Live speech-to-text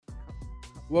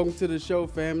Welcome to the show,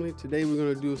 family. Today we're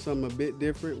going to do something a bit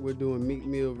different. We're doing Meek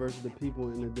Mill versus the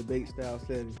people in a debate style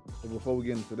setting. So before we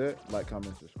get into that, like,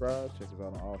 comment, subscribe. Check us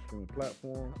out on all streaming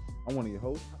platforms. I'm one of your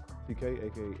hosts, TK,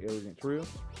 aka Arrogant Trill.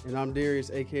 And I'm Darius,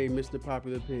 aka Mr.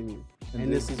 Popular Opinion.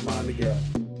 And this is Mind the Gap.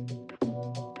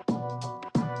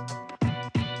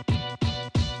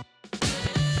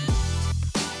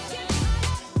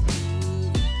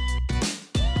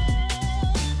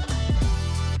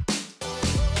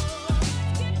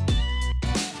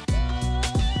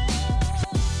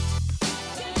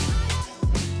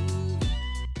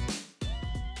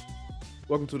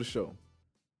 Welcome to the show.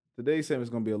 Today's segment is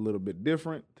going to be a little bit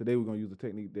different. Today we're going to use the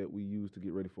technique that we use to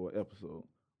get ready for an episode,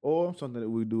 or something that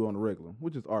we do on the regular,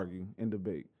 which is argue and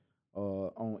debate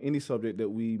on any subject that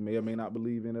we may or may not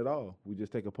believe in at all. We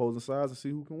just take opposing sides and see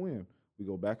who can win. We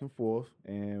go back and forth,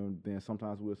 and then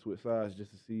sometimes we'll switch sides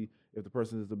just to see if the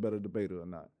person is the better debater or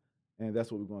not. And that's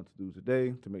what we're going to do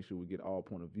today to make sure we get all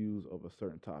point of views of a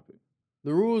certain topic.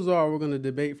 The rules are we're going to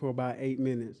debate for about 8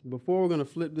 minutes. Before we're going to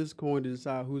flip this coin to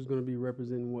decide who's going to be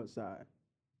representing what side.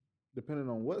 Depending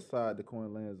on what side the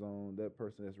coin lands on, that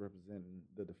person that's representing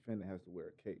the defendant has to wear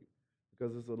a cape.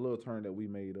 Because it's a little term that we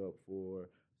made up for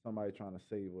somebody trying to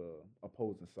save a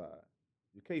opposing side.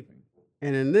 You're caping.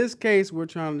 And in this case, we're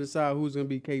trying to decide who's going to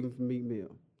be caping for Meek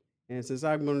Mill. And since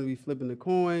I'm going to be flipping the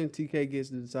coin, TK gets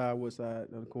to decide what side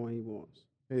of the coin he wants.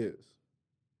 Heads.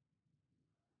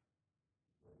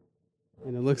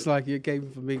 And it looks like you're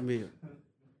caping for Meek Mill.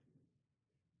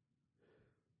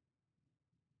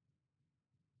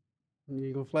 You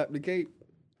ain't gonna flap the cape?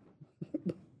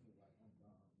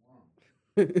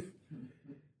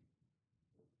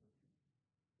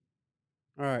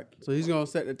 All right, so he's gonna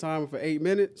set the timer for 8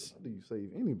 minutes. How do you save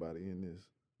anybody in this?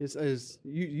 It's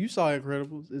you saw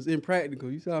Incredibles. It's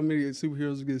impractical. You saw how many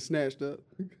superheroes get snatched up.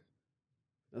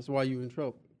 That's why you in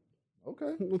trouble.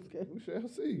 Okay. Okay. We shall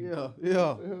see. Yeah. We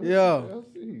shall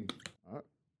see. All right.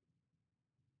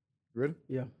 Ready?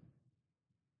 Yeah.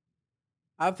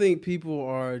 I think people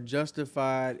are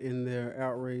justified in their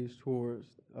outrage towards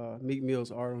Meek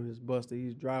Mill's art on his bus that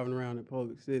he's driving around in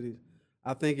public cities.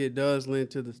 I think it does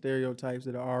lend to the stereotypes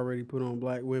that are already put on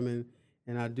black women,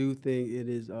 and I do think it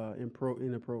is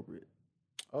inappropriate.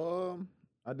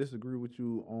 I disagree with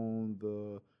you on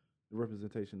the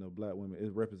representation of black women.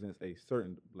 It represents a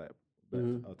certain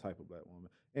type of black woman,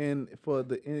 and for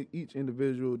each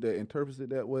individual that interprets it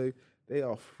that way, they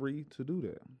are free to do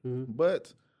that. Mm-hmm.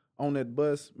 But on that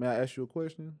bus, may I ask you a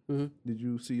question? Mm-hmm. Did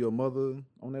you see your mother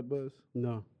on that bus?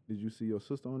 No. Did you see your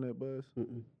sister on that bus?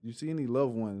 Mm-mm. Did you see any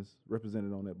loved ones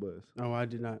represented on that bus? No, I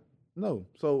did not. No.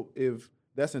 So if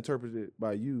that's interpreted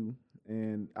by you,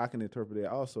 and I can interpret it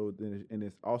also, then and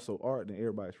it's also art, then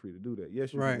everybody's free to do that.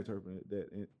 Yes, you Right. can interpret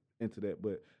that into that,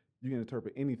 but you can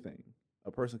interpret anything.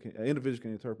 An individual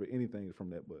can interpret anything from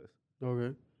that bus.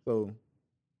 Okay.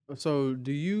 So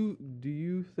do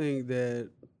you think that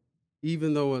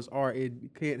even though it's art,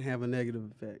 it can't have a negative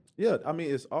effect? yeah, I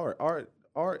mean it's art.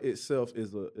 Art itself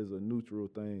is a neutral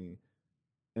thing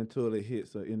until it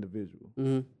hits an individual,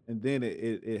 Mm-hmm. and then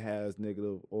it has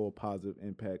negative or positive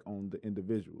impact on the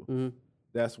individual. Mm-hmm.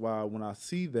 That's why when I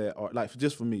see that art, like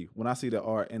just for me, when I see that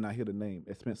art and I hear the name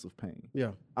Expensive Pain,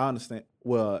 Yeah. I understand.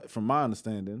 Well, from my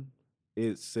understanding,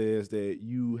 it says that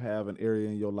you have an area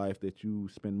in your life that you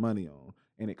spend money on,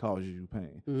 and it causes you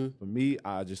pain. Mm-hmm. For me,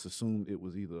 I just assumed it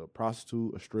was either a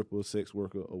prostitute, a stripper, a sex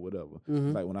worker, or whatever.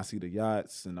 Mm-hmm. Like when I see the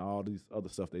yachts and all these other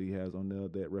stuff that he has on there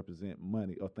that represent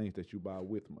money or things that you buy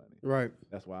with money. Right.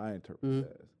 That's why I interpret Mm-hmm.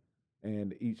 it as.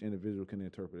 And each individual can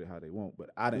interpret it how they want.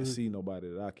 But I didn't Mm-hmm. see nobody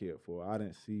that I cared for. I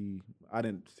didn't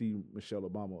see Michelle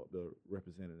Obama up there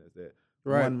represented as that.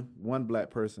 Right. One black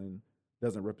person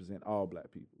doesn't represent all black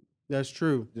people. That's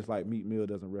true. Just like Meek Mill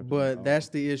doesn't represent But all. that's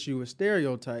the issue with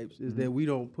stereotypes is Mm-hmm. that we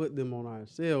don't put them on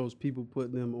ourselves. People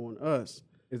put them on us.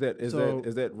 Is that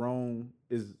wrong?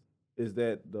 Is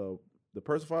that the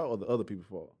person's fault or the other people's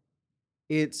fault?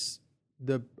 It's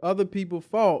the other people's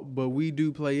fault, but we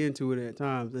do play into it at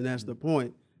times, and that's the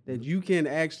point, that you can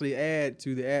actually add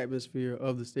to the atmosphere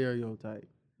of the stereotype.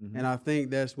 Mm-hmm. And I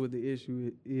think that's what the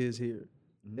issue is here,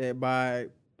 Mhm. that by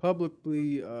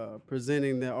publicly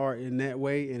presenting the art in that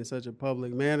way, in such a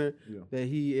public manner, Yeah. that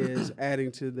he is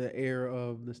adding to the air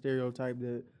of the stereotype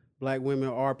that black women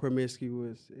are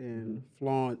promiscuous and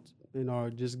flaunt and are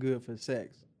just good for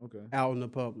sex Okay. out in the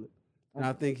public. And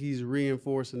I think he's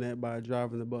reinforcing that by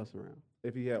driving the bus around.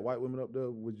 If he had white women up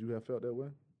there, would you have felt that way?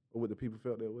 Or would the people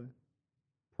felt that way?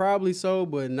 Probably so,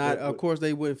 but not. Yeah, Of course,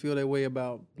 they wouldn't feel that way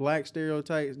about black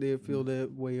stereotypes. They'd feel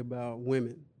that way about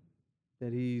women,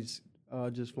 that he's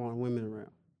just flying women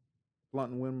around.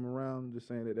 flaunting women around, just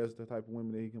saying that that's the type of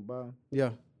women that he can buy.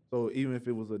 Yeah. So even if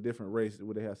it was a different race,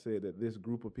 would they have said that this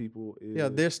group of people is... Yeah,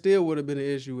 there still would have been an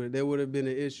issue with it. There would have been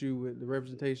an issue with the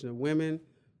representation of women,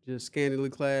 just scantily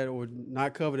clad or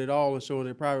not covered at all and showing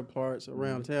their private parts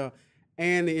around town.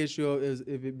 And the issue is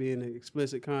if it being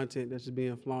explicit content that's just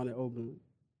being flaunted openly.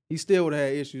 He still would have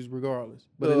had issues regardless.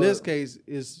 But in this case,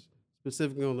 it's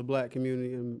specifically on the black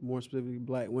community and more specifically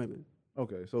black women.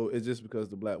 Okay, so it's just because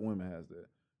the black women has that.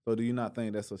 So do you not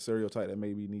think that's a stereotype that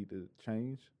maybe need to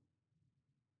change?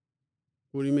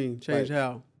 What do you mean? Change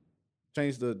how?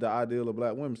 Change the ideal of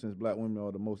black women, since black women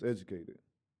are the most educated.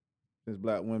 Since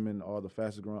black women are the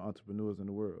fastest growing entrepreneurs in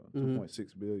the world.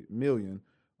 2.6 million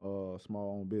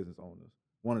small-owned business owners.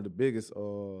 One of the biggest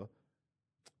small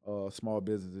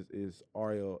businesses is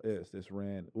RLS that's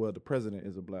ran, well, the president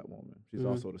is a black woman. She's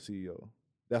also the CEO.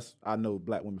 I know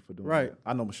black women for doing that.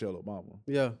 I know Michelle Obama.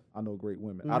 Yeah. I know great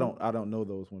women. I don't know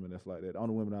those women that's like that. The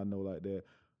only women I know like that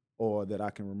or that I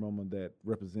can remember that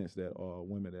represents that are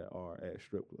women that are at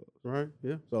strip clubs. Right,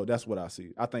 yeah. So that's what I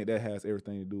see. I think that has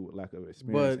everything to do with lack of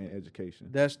experience and education.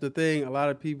 That's the thing. A lot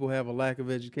of people have a lack of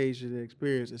education and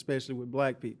experience, especially with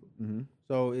black people.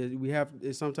 So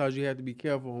sometimes you have to be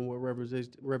careful on what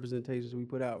representations we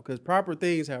put out because proper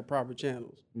things have proper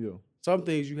channels. Yeah. Some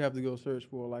things you have to go search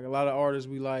for. Like a lot of artists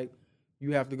we like,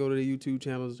 you have to go to the YouTube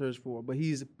channel to search for. But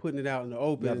he's putting it out in the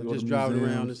open and just driving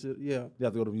around. You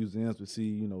have to go to museums to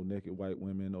see, naked white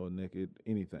women or naked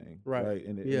anything. Right.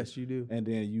 And yes, you do. And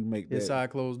then you make that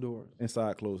inside closed doors.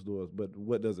 Inside closed doors. But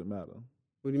what does it matter?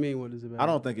 What do you mean? What does it matter? I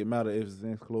don't think it matters if it's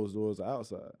in closed doors or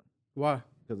outside. Why?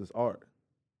 Because it's art.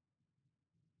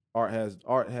 Art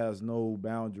has no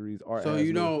boundaries. So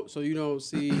you don't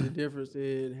see the difference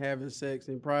in having sex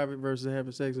in private versus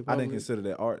having sex in public? I didn't consider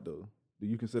that art though. Do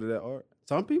you consider that art?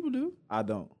 Some people do. I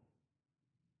don't.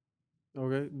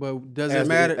 Okay, but does it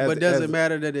matter? Does it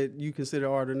matter that you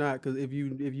consider art or not? Because if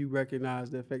you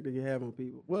recognize the effect that you have on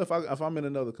people. Well, if I'm in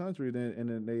another country,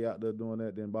 then they out there doing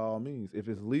that, then by all means, if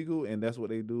it's legal and that's what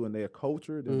they do in their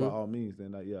culture, then by all means,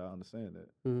 then I understand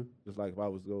that. Just like if I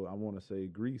was I want to say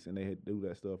Greece, and they had to do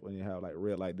that stuff, and you have like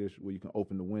red light district where you can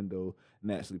open the window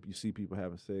and actually you see people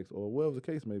having sex or whatever the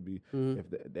case may be. If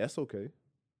that's okay.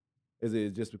 Is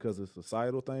it just because it's a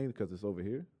societal thing because it's over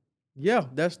here? Yeah,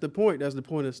 that's the point. That's the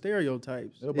point of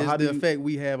stereotypes. Yeah, but the effect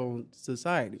we have on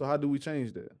society. So how do we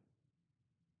change that?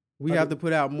 We have to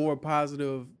put out more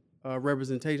positive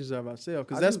representations of ourselves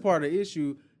because that's part of the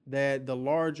issue that the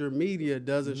larger media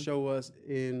doesn't show us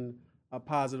in a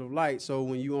positive light. So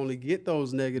when you only get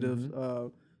those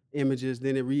negative images,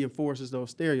 then it reinforces those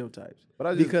stereotypes.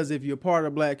 Because if you're part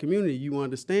of the black community, you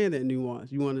understand that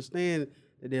nuance. You understand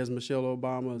that there's Michelle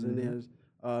Obamas and there's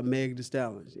Meg Thee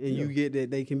Stallion, and you get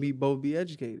that they can both be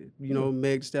educated.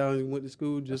 Meg Thee Stallion went to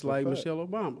school just like Michelle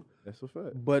Obama. That's a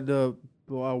fact. But the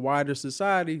wider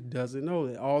society doesn't know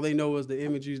that. All they know is the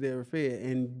images they were fed,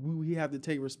 and we have to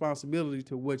take responsibility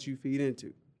to what you feed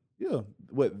into. Yeah,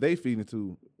 what they feed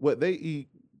into, what they eat,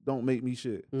 don't make me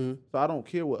shit. So I don't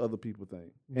care what other people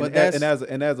think. But as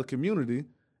a community,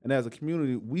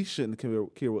 we shouldn't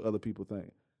care what other people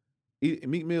think.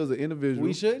 Meek Mill is an individual.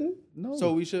 We shouldn't? No.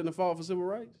 So we shouldn't have fought for civil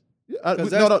rights? Yeah,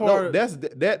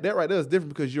 that right there is different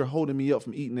because you're holding me up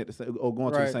from eating at the same or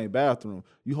going to the same bathroom.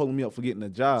 You holding me up for getting a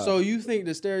job. So you think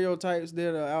the stereotypes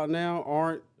that are out now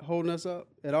aren't holding us up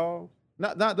at all?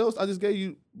 Not those. I just gave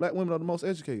you black women are the most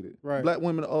educated. Right. Black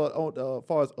women are, as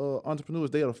far as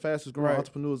entrepreneurs, they are the fastest growing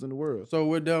entrepreneurs in the world. So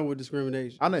we're done with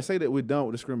discrimination. I didn't say that we're done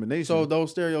with discrimination. So those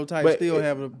stereotypes still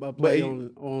have a play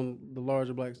on the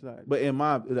larger black society. But in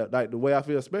my the way I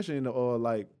feel, especially in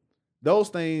the those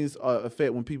things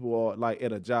affect when people are like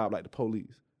at a job, like the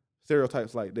police.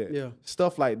 Stereotypes like that. Yeah.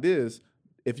 Stuff like this.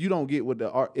 If you don't get what the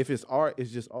art, if it's art,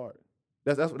 it's just art.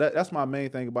 That's my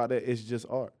main thing about that. It's just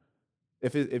art.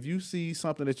 If you see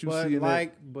something that you see,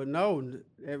 but no,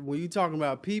 when you talking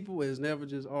about people, it's never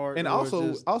just art. And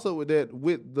also with that,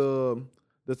 with the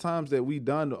times that we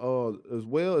done as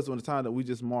well as on the time that we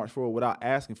just marched forward without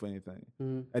asking for anything.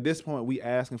 At this point, we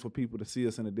asking for people to see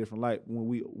us in a different light.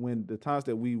 When the times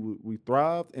that we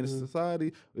thrived in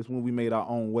society is when we made our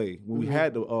own way. When we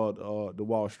had the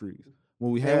Wall Streets.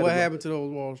 When we had what happened to those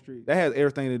Wall Streets? That has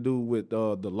everything to do with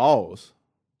the laws.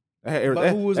 But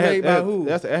who was made by who?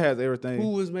 That has everything.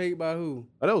 Who was made by who?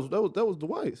 That was the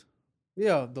whites.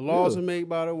 Yeah, the laws are made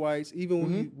by the whites.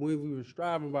 Even when we were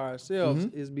striving by ourselves,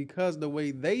 is because the way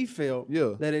they felt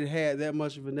that it had that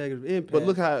much of a negative impact. But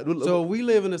look how. So we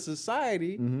live in a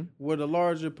society where the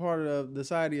larger part of the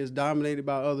society is dominated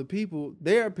by other people.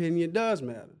 Their opinion does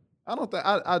matter. I don't think.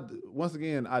 Once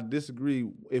again, I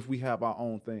disagree. If we have our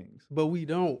own things, but we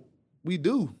don't. We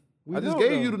do. I just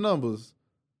gave you the numbers.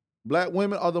 Black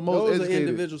women are the most educated. Those are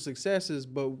individual successes,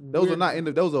 but those are not.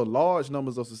 Those are large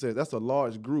numbers of success. That's a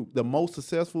large group. The most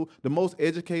successful, the most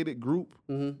educated group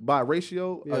by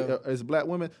ratio is black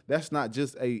women. That's not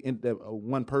just a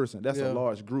one person. That's a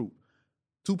large group.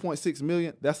 2.6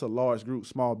 million. That's a large group.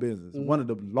 Small business. One of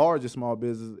the largest small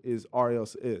businesses is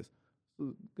RLS.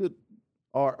 Good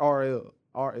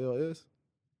RLS.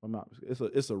 I'm not.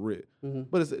 It's a RIT.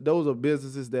 But those are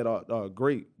businesses that are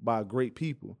great by great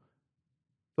people.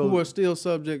 So, who are still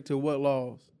subject to what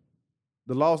laws?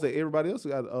 The laws that everybody else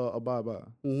got to abide by.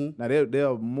 Now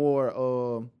they're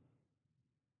more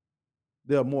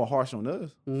harsh on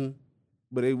us,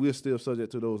 but we're still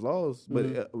subject to those laws.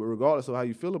 But regardless of how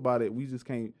you feel about it, we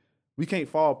can't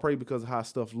fall prey because of how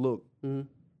stuff look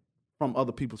from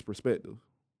other people's perspective.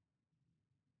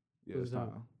 Yeah, it's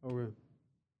time. Okay.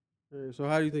 So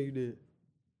how do you think you did?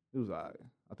 It was all right.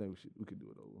 I think we could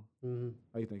do it over.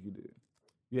 How you think you did?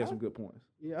 You had some good points.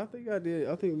 Yeah, I think I did.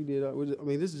 I think we did. I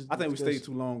mean, this is. I think we stayed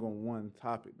too long on one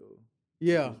topic though.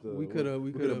 Yeah, we could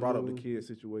have brought up the kid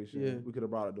situation. Yeah. We could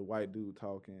have brought up the white dude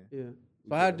talking. Yeah.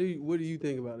 So what do you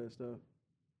think about that stuff?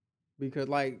 Because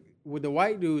like with the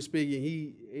white dude speaking,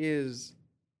 he is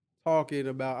talking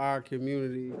about our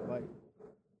community,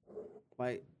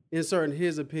 like inserting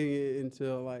his opinion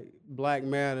into like Black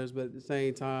matters, but at the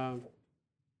same time,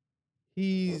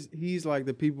 he's like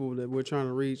the people that we're trying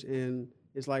to reach, and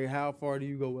it's like, how far do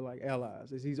you go with like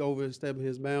allies? Is he overstepping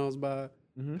his bounds by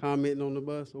commenting on the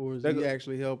bus, or is he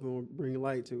actually helping or bringing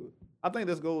light to it? I think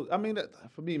this goes. I mean,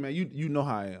 for me, man, you know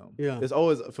how I am. Yeah, it's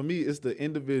always for me. It's the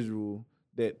individual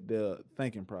that the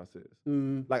thinking process.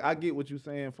 Like I get what you're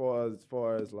saying, as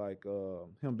far as like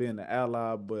him being the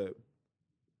ally, but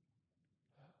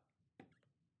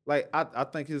like I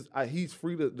think he's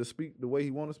free to speak the way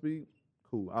he want to speak.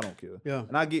 Cool, I don't care. Yeah,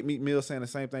 and I get Meek Mill saying the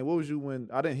same thing. What was you when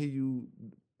I didn't hear you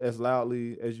as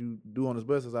loudly as you do on this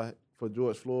bus as I for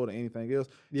George Floyd or anything else?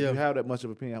 Yeah, if you have that much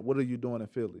of an opinion. What are you doing in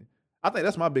Philly? I think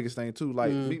that's my biggest thing too.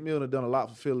 Like Meek Mill has done a lot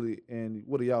for Philly, and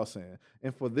what are y'all saying?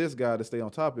 And for this guy to stay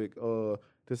on topic, to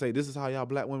say this is how y'all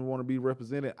black women want to be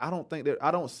represented, I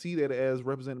don't see that as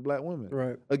representing black women.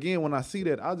 Right. Again, when I see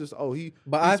that, I just he's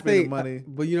spending money.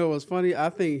 But you know what's funny? I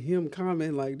think him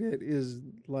commenting like that is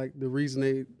like the reason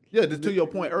they. Yeah, to your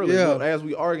point earlier, as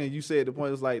we arguing, you said the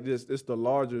point is like this. It's the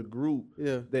larger group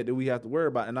that we have to worry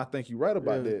about, and I think you're right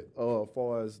about that. As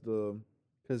far as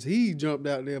because he jumped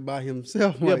out there by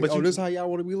himself. Yeah, like, this is how y'all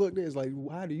want to be looked at. It's like,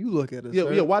 why do you look at us? Yeah,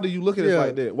 yeah. Why do you look at us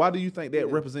like that? Why do you think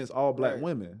that represents all black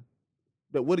women?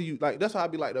 But what do you like? That's how I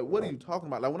be like. What are you talking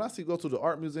about? Like when I go to the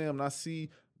art museum and I see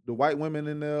the white women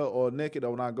in there or naked,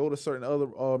 or when I go to certain other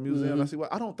museums, I see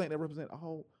I don't think that represent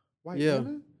all white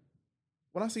women.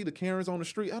 When I see the Karens on the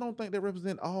street, I don't think they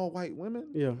represent all white women.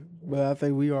 Yeah, but I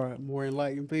think we are more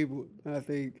enlightened people. I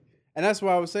think, and that's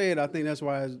why I was saying. I think that's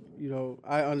why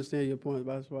I understand your point,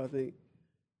 but that's why I think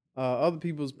other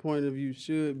people's point of view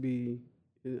should be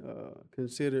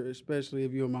considered, especially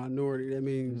if you're a minority. That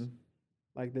means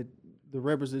like the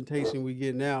representation we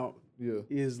getting out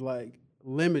is like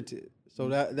limited. So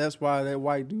that's why that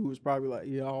white dude was probably like,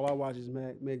 all I watch is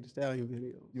Meg Thee Stallion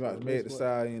videos. You watch Meg Thee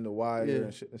Stallion, The Wire,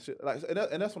 and shit. Like,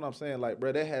 and that's what I'm saying. Like,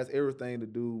 bro, that has everything to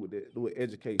do with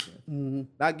education.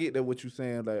 I get that what you're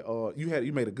saying. Like,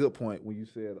 you made a good point when you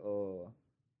said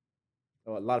a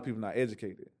lot of people not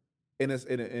educated,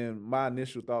 and my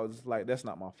initial thought was like, that's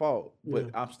not my fault, but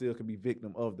I'm still could be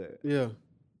victim of that. Yeah.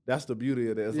 That's the beauty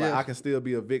of that. It's like I can still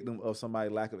be a victim of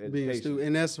somebody's lack of education.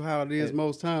 And that's how it is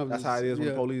most times. That's how it is when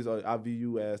the police I view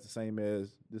you as the same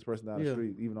as this person down the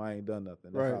street, even though I ain't done nothing.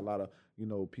 That's how a lot of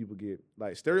people get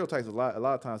like stereotypes a lot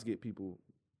of times get people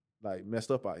like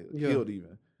messed up out here, killed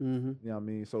even. You know what I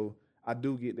mean? So I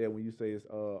do get that when you say it's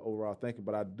overall thinking,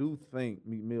 but I do think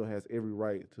Meek Mill has every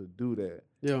right to do that.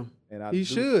 Yeah. And he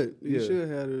should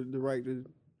have the right to,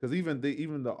 because even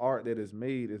the art that is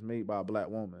made by a black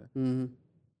woman.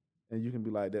 And you can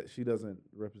be like that. She doesn't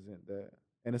represent that,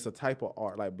 and it's a type of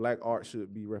art. Like black art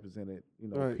should be represented,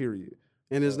 period.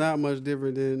 And it's not much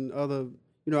different than other.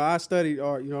 I studied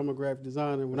art. I'm a graphic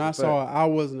designer. When I saw it, I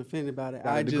wasn't offended by it.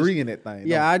 I had a degree in that thing.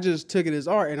 Yeah, I just took it as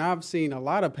art, and I've seen a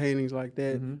lot of paintings like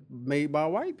that made by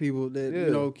white people.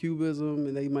 That Cubism,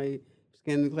 and they made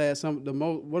skin the class. One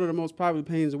of the most popular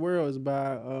paintings in the world is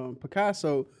by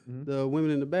Picasso, The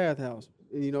Women in the Bathhouse.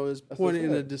 It's pointed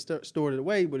in a distorted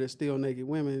way, but it's still naked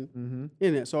women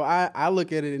in it. So I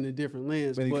look at it in a different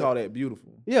lens. But you call that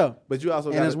beautiful. Yeah. But you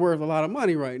also and it's worth a lot of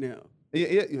money right now.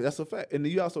 Yeah, that's a fact. And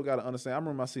you also got to understand, I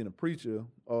remember I seen a preacher,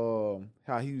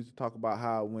 how he used to talk about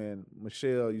how when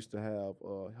Michelle used to have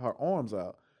her arms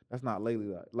out, That's not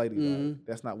ladylike.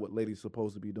 That's not what ladies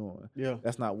supposed to be doing. Yeah.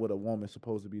 That's not what a woman's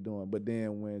supposed to be doing. But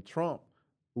then when Trump,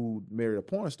 who married a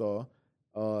porn star,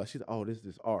 she's oh, this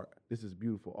is art. This is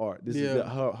beautiful art. This is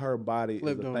her body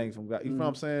Flipped is a on thing it. from God. You know what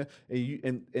I'm saying? And you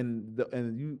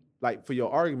and you like for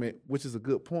your argument, which is a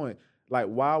good point. Like,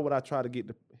 why would I try to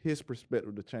get his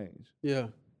perspective to change? Yeah.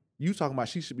 You talking about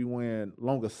she should be wearing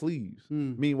longer sleeves.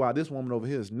 Meanwhile, this woman over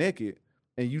here is naked,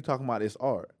 and you talking about it's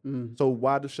art. So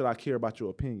why should I care about your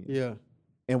opinion? Yeah.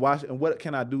 And why? And what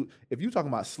can I do if you talking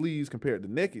about sleeves compared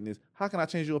to nakedness? How can I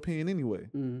change your opinion anyway?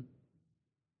 You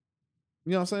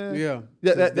know what I'm saying? Yeah.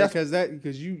 That's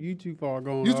because you too far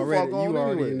gone you too already. far gone You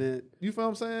already anyway. in that. I feel what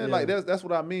I'm saying? Yeah. Like that's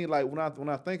what I mean. Like when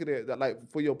I think of that,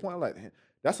 like for your point, like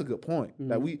that's a good point.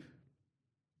 Like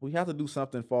we have to do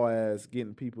something far as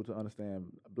getting people to understand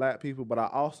black people, but I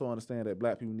also understand that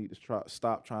black people need to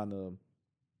stop trying to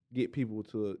get people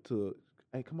to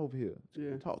hey, come over here,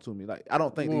 talk to me. Like I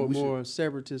don't think more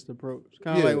separatist approach,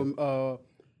 kind of like when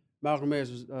Malcolm X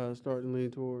was starting to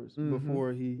lean towards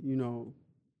before he,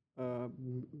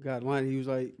 got line. He was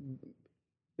like,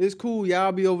 "It's cool,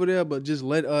 y'all be over there, but just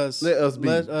let us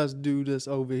do this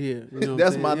over here." You know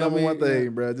that's my number one thing,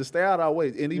 bro. Just stay out of our way.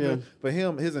 And even for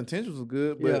him, his intentions was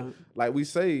good, but like we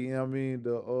say, you know what I mean,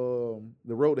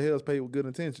 the road to hell is paved with good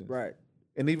intentions, right?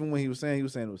 And even when he was saying it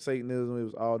was Satanism, it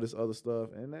was all this other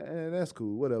stuff, and that's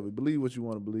cool. Whatever, believe what you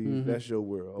want to believe. That's your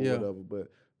world or whatever. But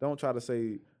don't try to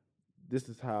say this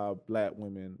is how black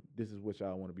women. This is what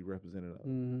y'all want to be represented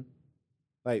of.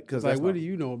 Like, because what do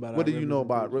you know about? What do you know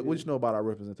about? What you know about our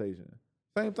representation?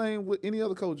 Same thing with any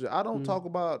other culture. I don't talk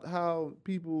about how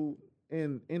people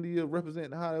in India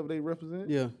represent however they represent.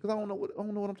 Yeah, because I don't know what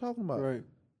I'm talking about. Right.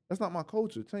 That's not my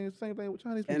culture. Same thing with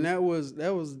Chinese people. And that was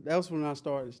when I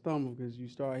started to stumble because you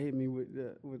started hitting me with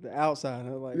the outside.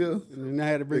 I was like, and then I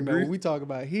had to bring back what we talk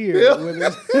about here with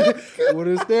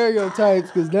the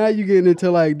stereotypes, because now you're getting into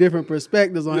like different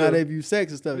perspectives on how they view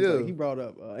sex and stuff. It's like he brought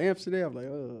up Amsterdam. I'm like, I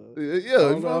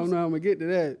don't know how I'm gonna get to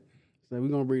that. So we're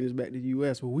gonna bring this back to the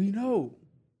U.S. where we know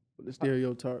what the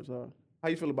stereotypes are. How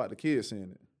you feel about the kids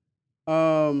saying it?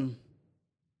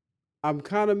 I'm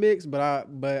kind of mixed, but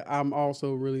I'm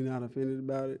also really not offended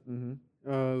about it.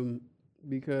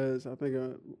 Because I think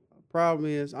a problem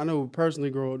is, I know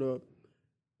personally growing up,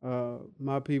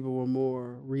 my people were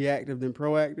more reactive than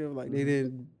proactive. Like they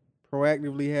didn't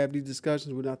proactively have these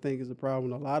discussions, which I think is a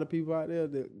problem with a lot of people out there,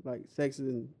 that like sex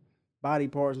and body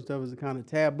parts and stuff is a kind of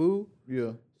taboo.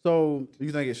 Yeah. So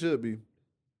you think it should be?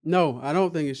 No, I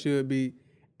don't think it should be.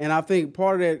 And I think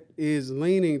part of that is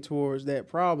leaning towards that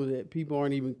problem that people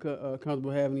aren't even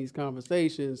comfortable having these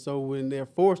conversations. So when they're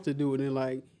forced to do it, they're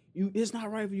like, it's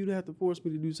not right for you to have to force me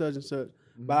to do such and such.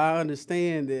 But I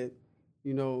understand that,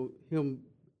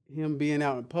 him being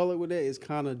out in public with that is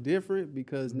kind of different,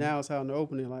 because now it's out in the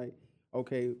open. And like,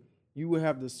 okay, you would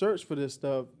have to search for this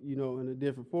stuff, in a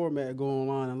different format, go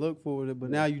online and look for it. But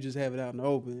now you just have it out in the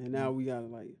open. And now we got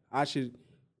to I should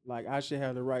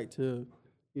have the right to,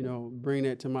 bring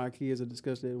that to my kids or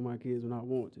discuss that with my kids when I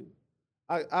want to.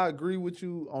 I agree with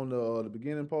you on the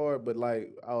beginning part, but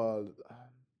a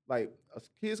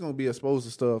kid's gonna be exposed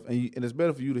to stuff, and it's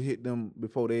better for you to hit them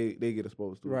before they get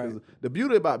exposed to it. Right. The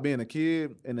beauty about being a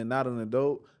kid and then not an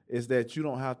adult is that you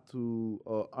don't have to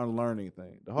unlearn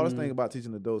anything. The hardest thing about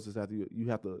teaching adults is that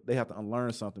they have to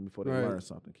unlearn something before they learn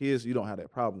something. Kids, you don't have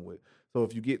that problem with. So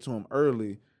if you get to them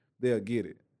early, they'll get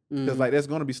it. Because there's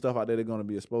going to be stuff out there they're going to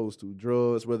be exposed to.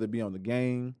 Drugs, whether it be on the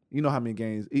game. You know how many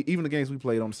games, even the games we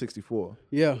played on the 64.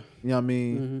 Yeah. You know what I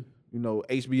mean?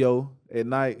 HBO at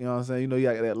night, you know what I'm saying? You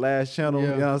got that last channel, you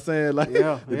know what I'm saying? Like,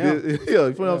 you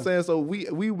feel what I'm saying? So we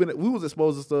was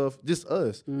exposed to stuff, just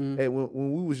us. And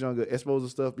when we was younger, exposed to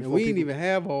stuff before. And we didn't even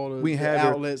have all the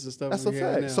outlets and stuff. That's a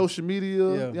fact. Social media,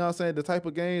 you know what I'm saying? The type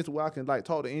of games where I can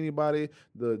talk to anybody.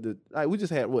 We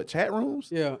just had chat rooms?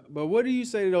 Yeah. But what do you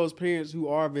say to those parents who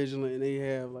are vigilant and they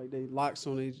have they locks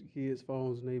on their kids'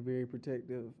 phones and they very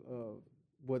protective of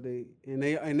what they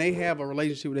have a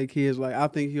relationship with their kids? Like, I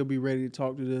think he'll be ready to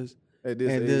talk to this at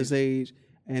this age,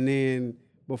 and then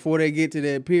before they get to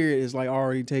that period, it's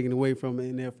already taken away from it,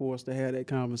 and they're forced to have that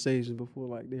conversation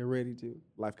before they're ready to.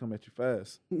 Life come at you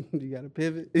fast. You got to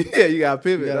pivot. Yeah, you got to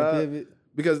pivot. You got to pivot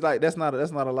because that's not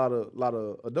a lot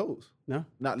of adults. No,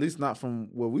 not at least not from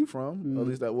where we from. At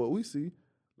least that what we see.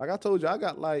 Like I told you, I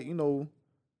got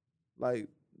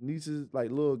nieces,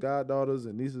 little goddaughters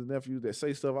and nieces and nephews that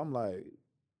say stuff. I'm like,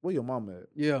 where your mom at?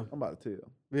 Yeah. I'm about to tell.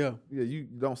 Yeah. Yeah, you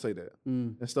don't say that.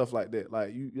 And stuff like that.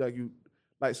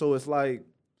 So it's like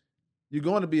you're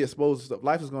going to be exposed to stuff.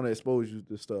 Life is going to expose you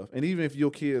to stuff. And even if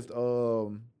your kids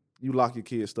you lock your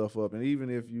kids' stuff up, and even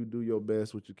if you do your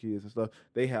best with your kids and stuff,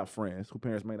 they have friends who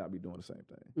parents may not be doing the same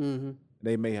thing. Mm-hmm.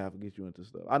 They may have to get you into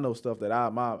stuff. I know stuff that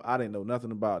I didn't know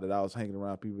nothing about, that I was hanging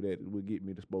around people that would get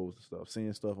me exposed to stuff,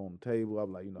 seeing stuff on the table.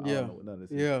 I'm like, I don't know what none of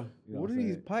this is. Yeah. You know what are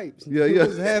these pipes? Yeah.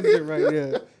 What's happening right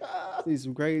there? See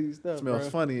some crazy stuff. Smells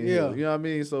funny in yeah. here. You know what I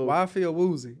mean? So why I feel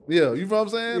woozy. Yeah, you know what I'm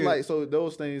saying? Yeah. Like, so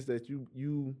those things that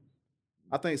you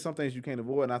I think some things you can't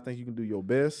avoid, and I think you can do your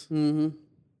best. Mm-hmm.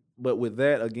 But with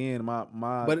that, again, my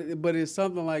but it's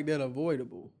something like that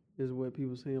avoidable is what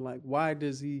people saying. Like, why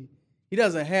does he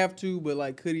doesn't have to, but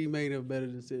like, could he made a better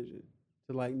decision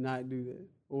to like not do that,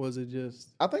 or was it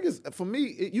just? I think it's for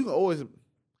me. You can always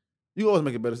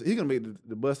make it better. He can make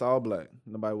the bus all black.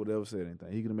 Nobody would ever say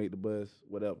anything. He can make the bus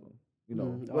whatever.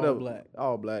 Whatever.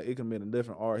 All black. It could have been a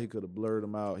different art. He could have blurred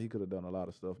them out. He could have done a lot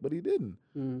of stuff, but he didn't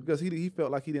because he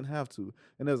felt like he didn't have to.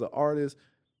 And as an artist,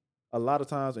 a lot of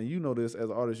times, and you know this as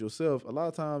an artist yourself, a lot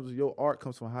of times your art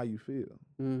comes from how you feel.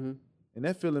 Mm-hmm. And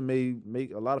that feeling may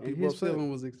make a lot of people upset. His feeling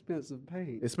was expensive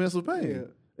pain. Expensive pain.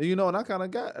 Yeah. And and I kind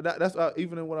of got that. That's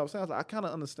even in what I was saying. I kind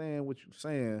of understand what you're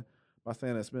saying by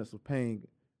saying expensive pain,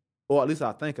 or at least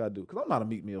I think I do, because I'm not a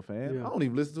Meek Mill fan. Yeah. I don't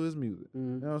even listen to his music.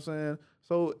 Mm-hmm. You know what I'm saying?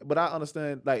 So, but I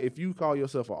understand. Like, if you call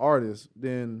yourself an artist,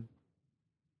 then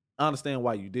I understand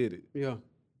why you did it. Yeah.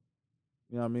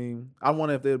 You know what I mean? I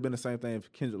wonder if there had been the same thing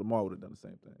if Kendrick Lamar would have done the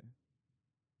same thing.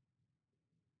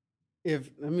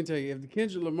 Let me tell you, if the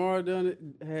Kendrick Lamar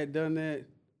had done that,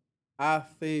 I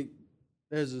think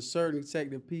there's a certain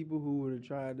sect of people who would have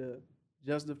tried to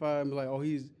justify and be like, oh,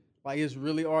 he's like, it's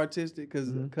really artistic because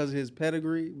of his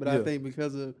pedigree. But I think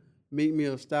because of Meek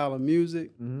Mill's style of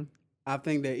music, I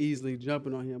think they're easily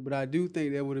jumping on him. But I do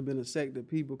think there would have been a sect of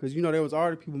people because there was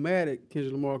already people mad at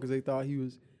Kendrick Lamar because they thought he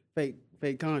was fake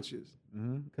conscious.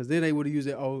 Because then they would have used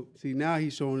it. Oh, see, now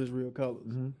he's showing his real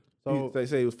colors. So they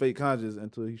say he was fake conscious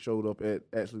until he showed up at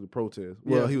actually the protest.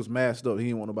 Well, he was masked up. He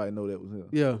didn't want nobody to know that was him.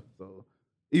 Yeah. So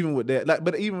even with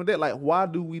that, why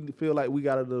do we feel like we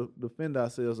gotta defend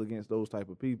ourselves against those type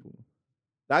of people?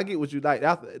 I get what you like,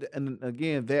 and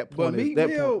again, that point.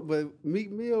 But Meek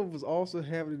Mill was also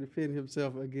having to defend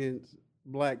himself against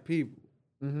black people.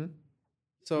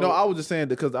 So no, I was just saying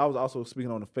that because I was also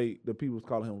speaking on the people was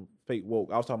calling him fake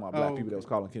woke. I was talking about black people that was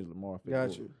calling Kendrick Lamar fake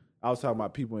woke. You. I was talking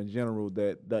about people in general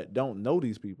that don't know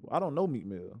these people. I don't know Meek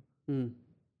Mill.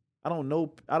 I don't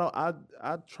know.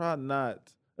 I try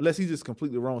not, unless he's just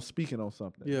completely wrong speaking on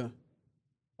something. Yeah.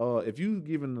 If you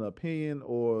giving an opinion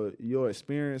or your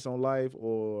experience on life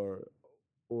or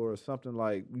something,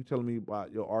 like you telling me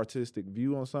about your artistic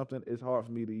view on something, it's hard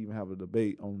for me to even have a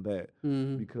debate on that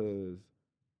because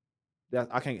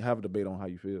I can't have a debate on how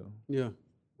you feel. Yeah.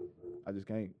 I just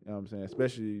can't. You know what I'm saying?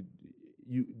 Especially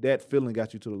that feeling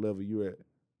got you to the level you're at.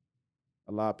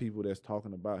 A lot of people that's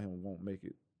talking about him won't make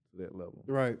it to that level.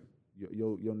 Right.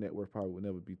 Your net worth probably will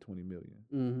never be 20 million.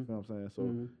 You know what I'm saying?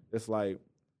 So it's like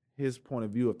his point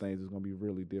of view of things is gonna be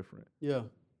really different. Yeah.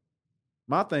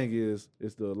 My thing is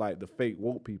the fake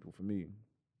woke people for me.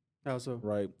 How so?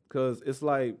 Right? Because it's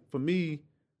like, for me,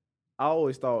 I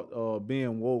always thought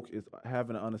being woke is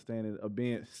having an understanding of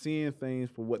seeing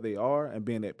things for what they are and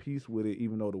being at peace with it,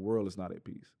 even though the world is not at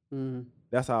peace.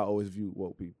 That's how I always view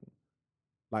woke people.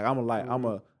 Like, I'm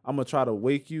gonna try to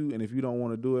wake you, and if you don't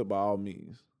want to do it, by all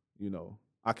means,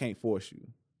 I can't force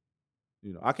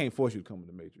you. I can't force you to come in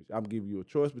the Matrix. I'm giving you a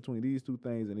choice between these two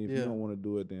things, and if you don't want to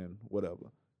do it, then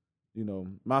whatever.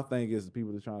 My thing is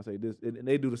people that trying to say this, and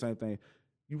they do the same thing.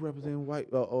 You represent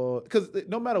white, because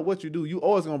no matter what you do, you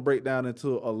always gonna break down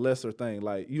into a lesser thing.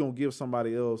 Like, you don't give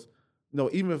somebody else,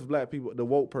 even if black people, the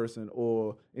woke person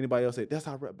or anybody else say that's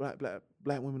how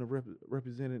black women are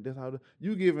represented. That's how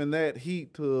you giving that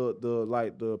heat to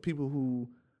the people who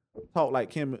talk like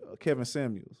Kevin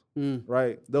Samuels,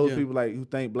 right? Those people who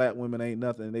think black women ain't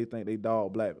nothing, and they think they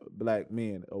dog black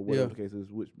men or whatever the case is.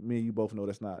 Which me and you both know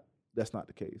that's not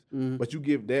the case. But you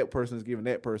give that person is giving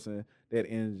that person that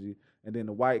energy. And then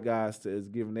the white guys is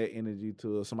giving that energy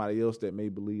to somebody else that may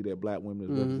believe that black women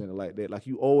is represented like that. Like,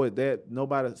 you always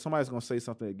somebody's gonna say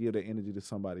something to give that energy to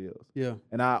somebody else. Yeah.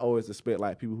 And I always expect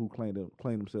like people who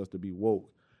claim themselves to be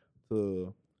woke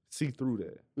to see through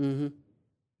that.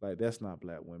 Like, that's not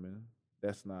black women.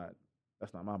 That's not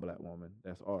my black woman.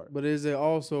 That's art. But is it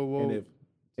also woke?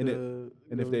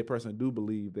 If that person do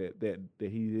believe that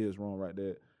he is wrong right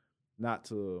there, not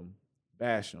to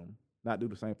bash him. Not do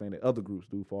the same thing that other groups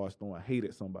do, for us throwing hate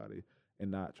at somebody and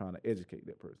not trying to educate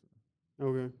that person.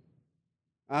 Okay.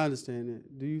 I understand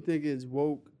that. Do you think it's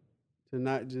woke to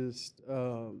not just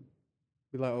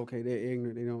be like, okay, they're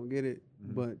ignorant, they don't get it,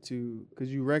 but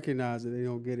because you recognize that they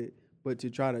don't get it, but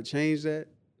to try to change that,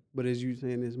 but as you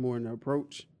saying, it's more an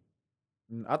approach?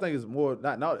 I think it's more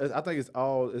not. I think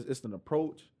it's an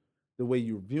approach, the way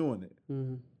you're viewing it,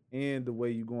 and the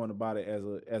way you're going about it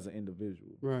as an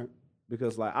individual. Right.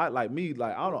 Because I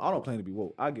don't claim to be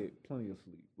woke. I get plenty of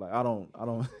sleep. Like I don't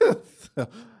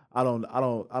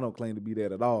I don't claim to be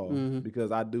that at all,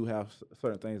 because I do have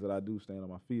certain things that I do stand on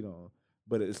my feet on.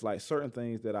 But it's like certain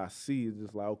things that I see is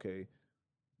just like, okay,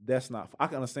 that's not. I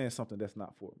can understand something that's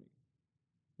not for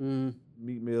me.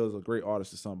 Meek Mill is a great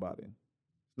artist to somebody.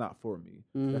 It's not for me.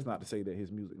 That's not to say that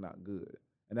his music not good.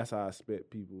 And that's how I expect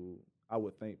people. I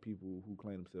would think people who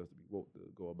claim themselves to be woke to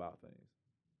go about things.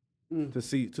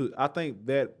 I think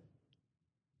that.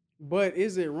 But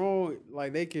is it wrong?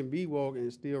 Like they can be woke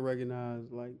and still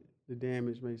recognize like the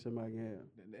damage maybe somebody can have.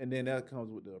 And then that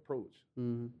comes with the approach.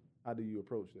 How do you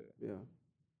approach that? Yeah.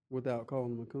 Without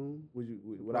calling them a coon?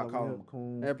 Without calling them a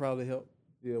coon? That probably help.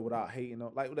 Yeah, without hating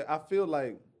on. Like I feel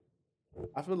like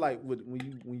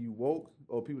when you woke,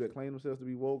 or people that claim themselves to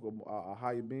be woke, or a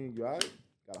higher being, you all right?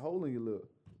 Got a hole in your lip,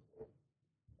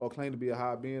 or claim to be a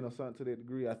higher being or something to that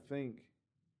degree. I think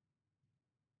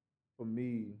for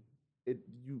me, and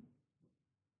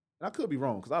I could be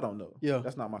wrong because I don't know. Yeah,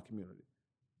 that's not my community.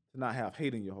 To not have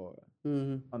hate in your heart,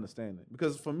 understanding.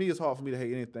 Because for me, it's hard for me to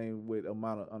hate anything with the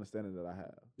amount of understanding that I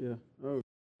have. Yeah. Oh.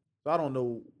 So I don't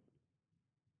know.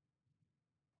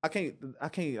 I can't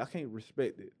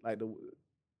respect it.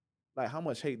 Like how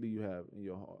much hate do you have in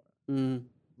your heart?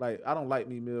 Like I don't like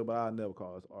Meek Mill, but I never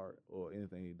call his art or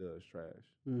anything he does trash.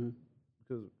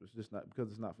 Because it's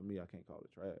not for me. I can't call it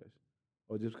trash,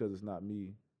 or just because it's not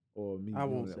me or me. I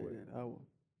won't say that. I won't.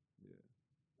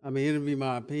 I mean, it'll be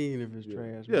my opinion if it's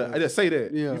trash. Yeah, I just say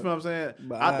that. Yeah. You feel what I'm saying?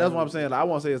 That's what I'm saying. Like, I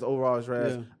won't say it's overall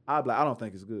trash. Yeah. I don't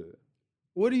think it's good.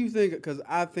 What do you think? Because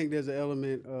I think there's an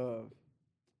element of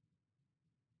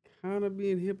kind of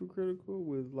being hypocritical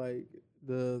with like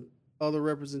the other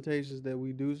representations that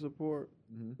we do support,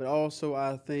 but also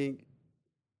I think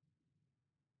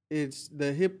it's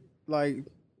the like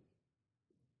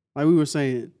we were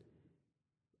saying.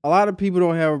 A lot of people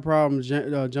don't have a problem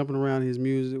jumping around his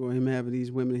music or him having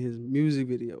these women in his music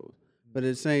videos. But at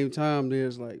the same time,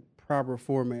 there's like proper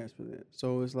formats for that.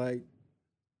 So it's like,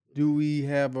 do we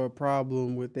have a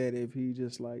problem with that if he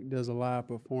just like does a live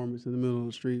performance in the middle of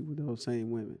the street with those same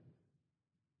women?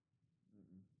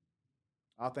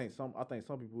 I think some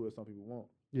people will, some people won't.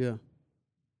 Yeah.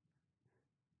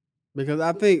 Because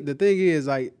I think the thing is,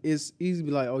 like, it's easy to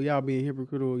be like, oh, y'all being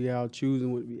hypocritical, y'all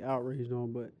choosing what to be outraged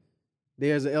on, but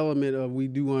there's an element of we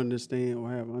do understand or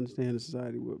have understand the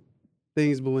society where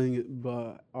things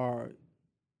belong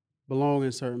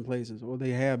in certain places, or they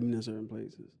have been in certain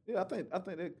places. Yeah, I think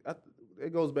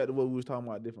it goes back to what we was talking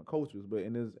about, different cultures. But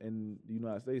in the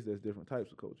United States, there's different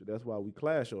types of culture. That's why we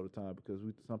clash all the time, because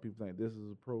some people think this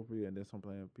is appropriate, and then some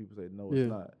people say no, it's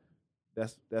not.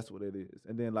 That's what it is.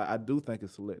 And then like I do think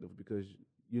it's selective, because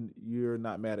you're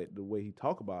not mad at the way he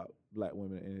talk about black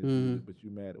women in his music, but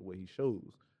you're mad at what he shows.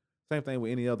 Same thing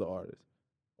with any other artist,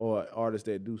 or artists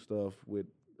that do stuff with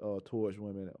towards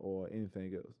women or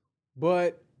anything else.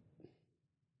 But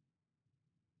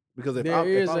because there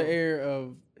is an air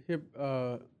of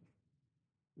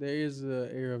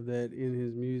that in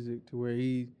his music, to where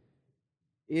he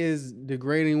is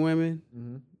degrading women,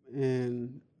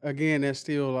 and again, that's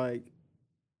still like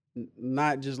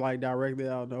not just like directly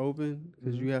out in the open,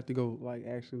 because you have to go like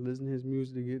actually listen to his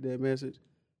music to get that message.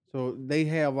 So they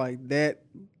have like that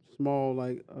small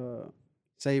like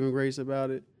saving grace about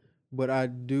it, but I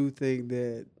do think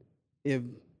that if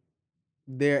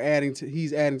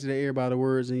he's adding to the air by the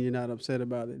words, and you're not upset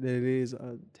about it, that it is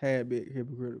a tad bit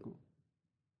hypocritical.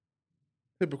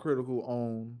 Hypocritical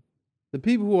on the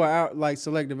people who are out, like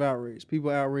selective outrage.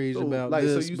 People outraged about like,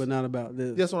 this, but not about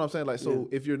this. That's what I'm saying. Like, so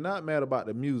if you're not mad about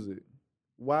the music,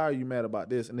 why are you mad about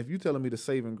this? And if you're telling me the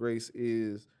saving grace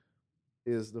is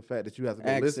the fact that you have to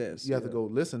go listen, to go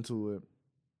listen to it.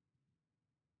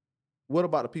 What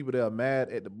about the people that are mad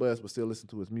at the bus but still listen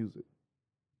to his music?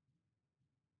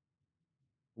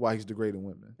 Why he's degrading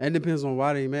women? That depends on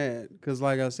why they mad. Because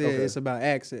like I said, it's about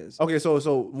access. Okay,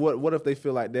 so what if they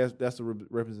feel like that's a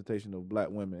representation of black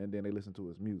women, and then they listen to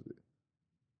his music?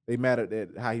 They mad at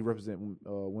how he represent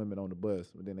women on the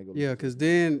bus, and then they go. Yeah, because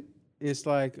then it's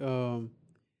like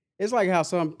how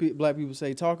some black people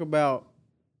say, talk about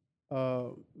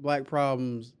black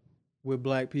problems with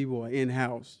black people in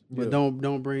house, but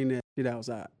don't bring that shit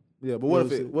outside. Yeah, but what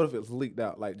if it's leaked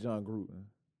out like John Gruden?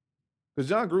 Because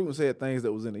John Gruden said things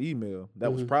that was in the email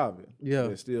that was private. Yeah,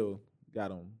 that still got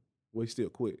him. Well, he still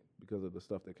quit because of the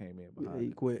stuff that came in behind. Yeah,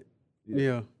 he quit.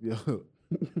 Yeah.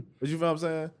 But you feel what I'm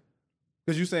saying?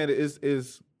 Because you saying that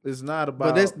It's not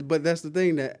about. But that's the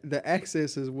thing, that the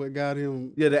access is what got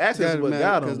him. Yeah, the access is what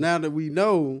got him. Because now that we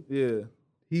know, yeah,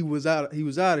 he was out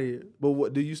of here. But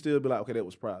what do you still be like? Okay, that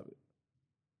was private.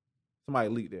 Somebody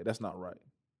leaked that. That's not right.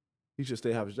 He should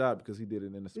still have his job because he did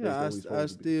it in the space. Yeah,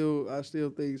 I still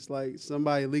think it's like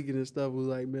somebody leaking his stuff was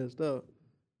like messed up.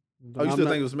 But you still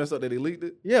think it was messed up that they leaked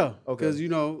it? Yeah. Okay. Because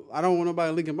I don't want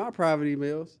nobody leaking my private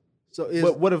emails. So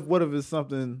but what if it's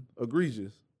something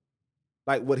egregious,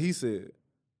 like what he said?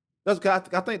 I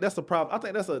think that's a problem. I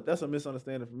think that's a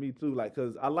misunderstanding for me too. Like,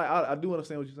 cause I do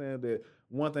understand what you're saying, that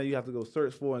one thing you have to go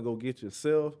search for and go get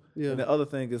yourself. Yeah. And the other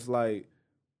thing is like,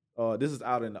 this is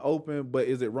out in the open, but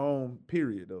is it wrong?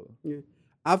 Period, though. Yeah.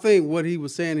 I think what he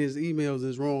was saying in his emails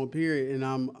is wrong. Period. And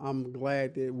I'm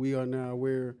glad that we are now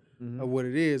aware of what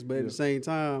it is. But at the same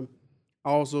time,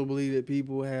 I also believe that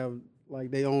people have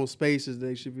like their own spaces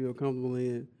they should feel comfortable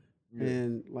in. Yeah.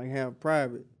 And like have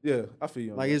private. Yeah, I feel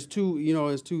you. Like it's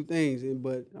two things,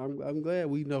 but I'm glad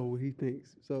we know what he thinks.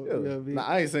 So yeah.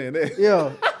 I ain't saying that.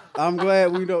 Yeah, I'm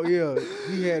glad we know. Yeah,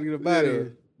 he had to get up out of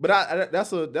here. But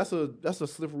that's a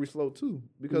slippery slope too,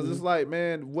 because it's like,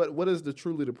 man, what is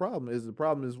truly the problem? Is the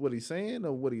problem is what he's saying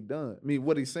or what he done? I mean,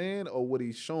 what he's saying or what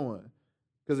he's showing?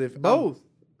 Because if both.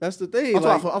 That's the thing.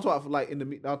 I'm talking like in the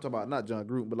I'm talking about not John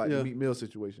Gruden, but like the Meek Mill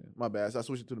situation. My bad. So I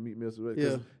switched it to the Meek Mill situation.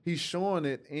 Yeah. He's showing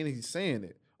it and he's saying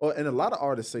it. And a lot of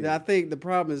artists say I think the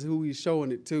problem is who he's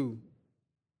showing it to.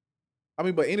 I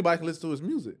mean, but anybody can listen to his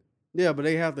music. Yeah, but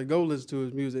they have to go listen to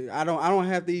his music. I don't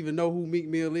have to even know who Meek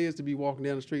Mill is to be walking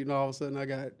down the street and all of a sudden I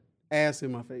got ass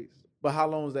in my face. But how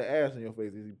long is that ass in your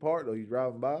face? Is he parked or you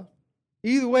driving by?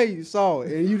 Either way, you saw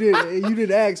it and you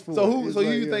didn't ask for it. So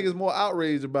you think is more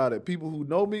outraged about it? People who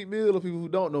know Meek Mill or people who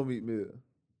don't know Meek Mill?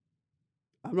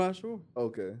 I'm not sure.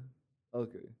 Okay.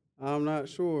 I'm not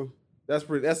sure. That's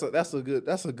a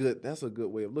good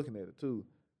way of looking at it too.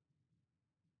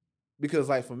 Because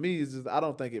like for me, it's just I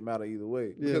don't think it matter either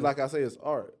way. Because like I say, it's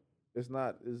art. It's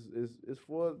not. It's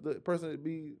for the person to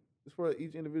be. It's for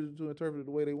each individual to interpret it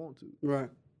the way they want to. Right.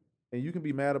 And you can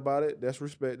be mad about it. That's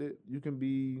respected. You can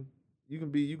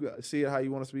see it how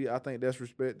you want to see it. I think that's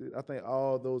respected. I think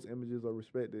all those images are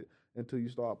respected until you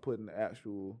start putting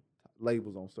actual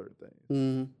labels on certain things.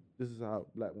 Mm-hmm. This is how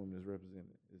black women is represented.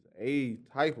 It's a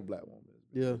type of black woman.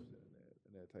 Yeah. In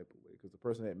that type of way. Because the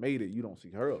person that made it, you don't see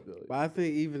her up there. But I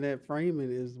think even that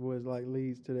framing is what like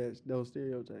leads to those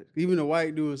stereotypes. Even the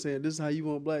white dude saying, "This is how you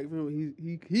want black women."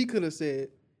 He could have said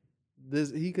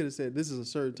this. He could have said this is a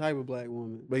certain type of black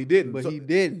woman, but he didn't. But he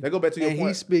didn't. That go back to your point. And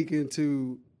he's speaking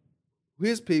to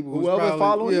his people, whoever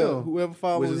following him,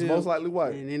 which is most likely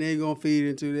white, and then they're gonna feed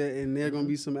into that, and they're gonna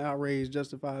be some outrage,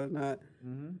 justified or not.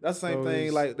 Mm-hmm. That's the same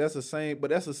thing. Like that's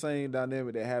the same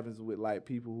dynamic that happens with like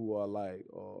people who are like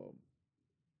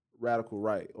radical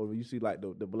right, or you see like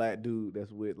the black dude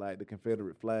that's with like the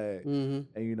Confederate flag, and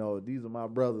these are my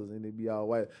brothers, and they be all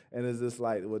white, and it's just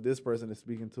like, well, this person is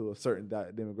speaking to a certain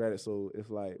demographic, so it's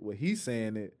like, well, he's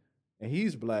saying it, and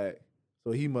he's black. So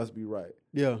he must be right.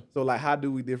 Yeah. So like, how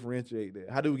do we differentiate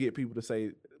that? How do we get people to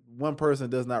say one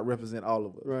person does not represent all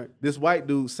of us? Right. This white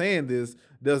dude saying this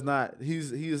does not. He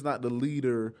is not the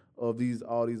leader of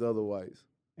all these other whites.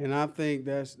 And I think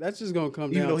that's just gonna come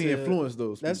down. Even though he influenced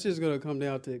those. That's just gonna come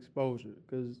down to exposure,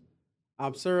 because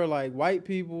I'm sure like white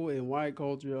people in white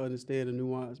culture understand the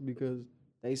nuance because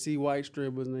they see white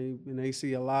strippers and they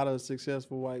see a lot of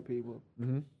successful white people.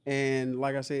 Mm-hmm. And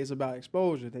like I said, it's about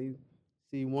exposure. They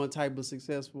see one type of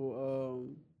successful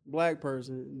black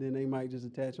person, then they might just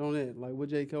attach on it. Like with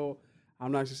J. Cole,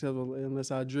 I'm not successful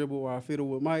unless I dribble or I fiddle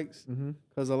with mics.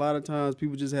 Because a lot of times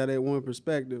people just have that one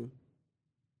perspective.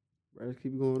 Bro, let's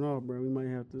keep going off, bro. We might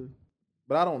have to.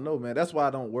 But I don't know, man. That's why I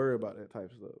don't worry about that type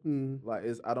of stuff. Mm-hmm. Like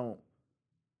I don't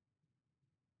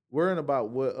worrying about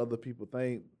what other people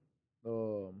think.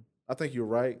 I think you're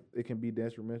right. It can be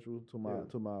detrimental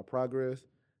to my progress,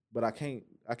 but I can't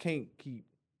keep.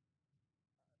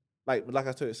 Like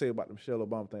I say about the Michelle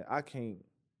Obama thing,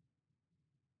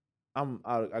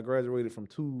 I graduated from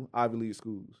 2 Ivy League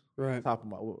schools. Right.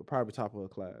 Probably top of a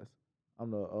class.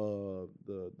 I'm the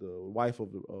wife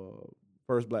of the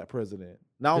first black president.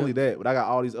 Not only that, but I got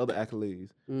all these other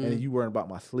accolades. And you worrying about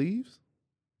my sleeves?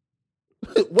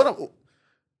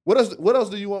 What else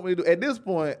do you want me to do? At this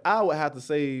point, I would have to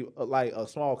say like a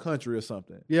small country or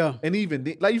something. Yeah. And even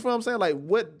like, you feel what I'm saying? Like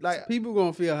what? Like people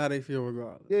gonna feel how they feel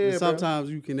regardless. Yeah. And sometimes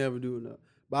you can never do enough.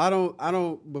 But I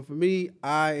don't. But for me,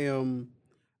 I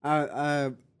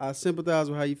sympathize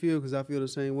with how you feel because I feel the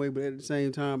same way. But at the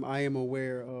same time, I am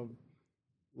aware of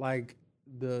like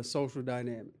the social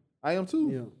dynamic. I am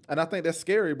too. Yeah. And I think that's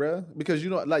scary, bro. Because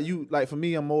like for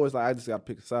me, I'm always like, I just gotta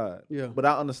pick a side. Yeah. But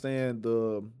I understand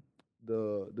the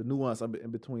the nuance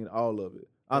in between all of it.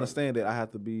 I understand that I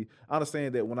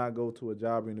understand that when I go to a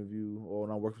job interview or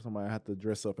when I work for somebody, I have to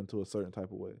dress up into a certain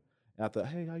type of way. And I thought,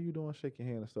 hey, how you doing? Shake your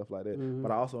hand and stuff like that. Mm-hmm.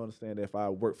 But I also understand that if I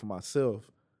work for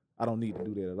myself, I don't need to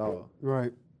do that at all.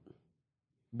 Right.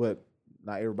 But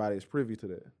not everybody is privy to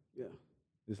that. Yeah.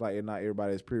 It's like not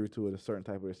everybody is privy to a certain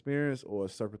type of experience or a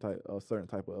certain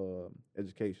type of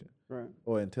education, right,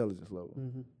 or intelligence level.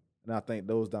 Mm-hmm. And I think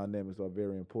those dynamics are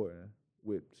very important,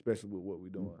 especially with what we're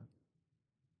doing.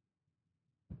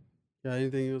 Got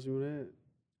anything else you want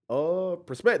to add?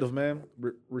 Perspective, man.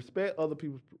 Respect other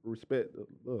people's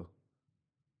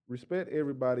respect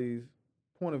everybody's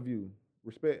point of view.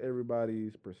 Respect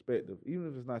everybody's perspective, even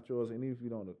if it's not yours, and even if you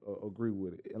don't agree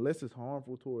with it. Unless it's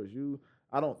harmful towards you,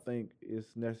 I don't think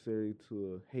it's necessary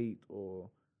to hate or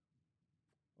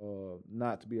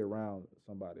not to be around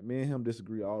somebody. Me and him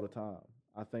disagree all the time.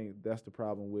 I think that's the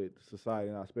problem with society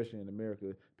now, especially in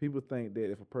America. People think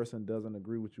that if a person doesn't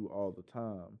agree with you all the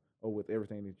time or with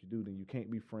everything that you do, then you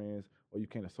can't be friends or you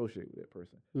can't associate with that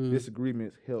person. Mm-hmm.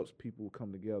 Disagreements helps people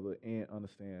come together and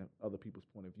understand other people's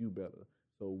point of view better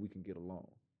so we can get along.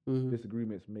 Mm-hmm.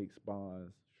 Disagreements makes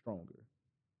bonds stronger.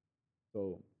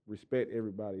 So respect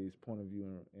everybody's point of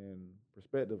view and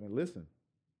perspective and listen.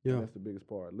 Yeah. And that's the biggest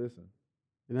part. Listen.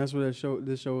 And that's what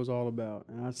this show is all about.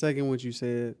 And I second what you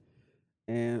said.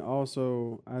 And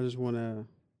also, I just want to,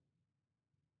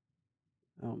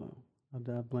 I don't know, I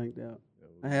blanked out.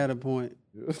 I had a point.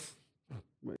 Yeah.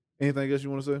 Anything else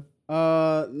you want to say?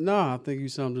 No, I think you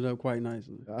summed it up quite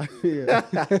nicely. Yeah.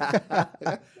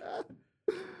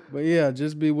 But yeah,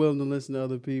 just be willing to listen to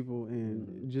other people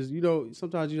and just,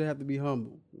 sometimes you have to be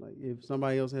humble. Like if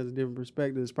somebody else has a different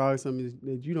perspective, it's probably something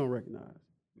that you don't recognize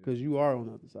because you are on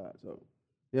the other side. So,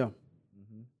 yeah.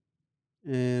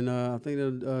 Mm-hmm. And I think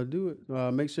that'll do it.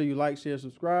 Make sure you like, share,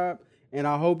 subscribe. And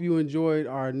I hope you enjoyed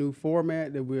our new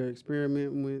format that we're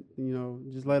experimenting with.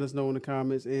 Just let us know in the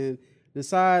comments and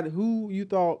decide who you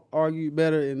thought argued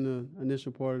better in the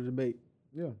initial part of the debate.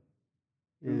 Yeah.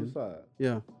 And, decide.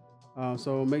 yeah.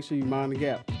 So make sure you mind the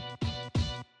gap.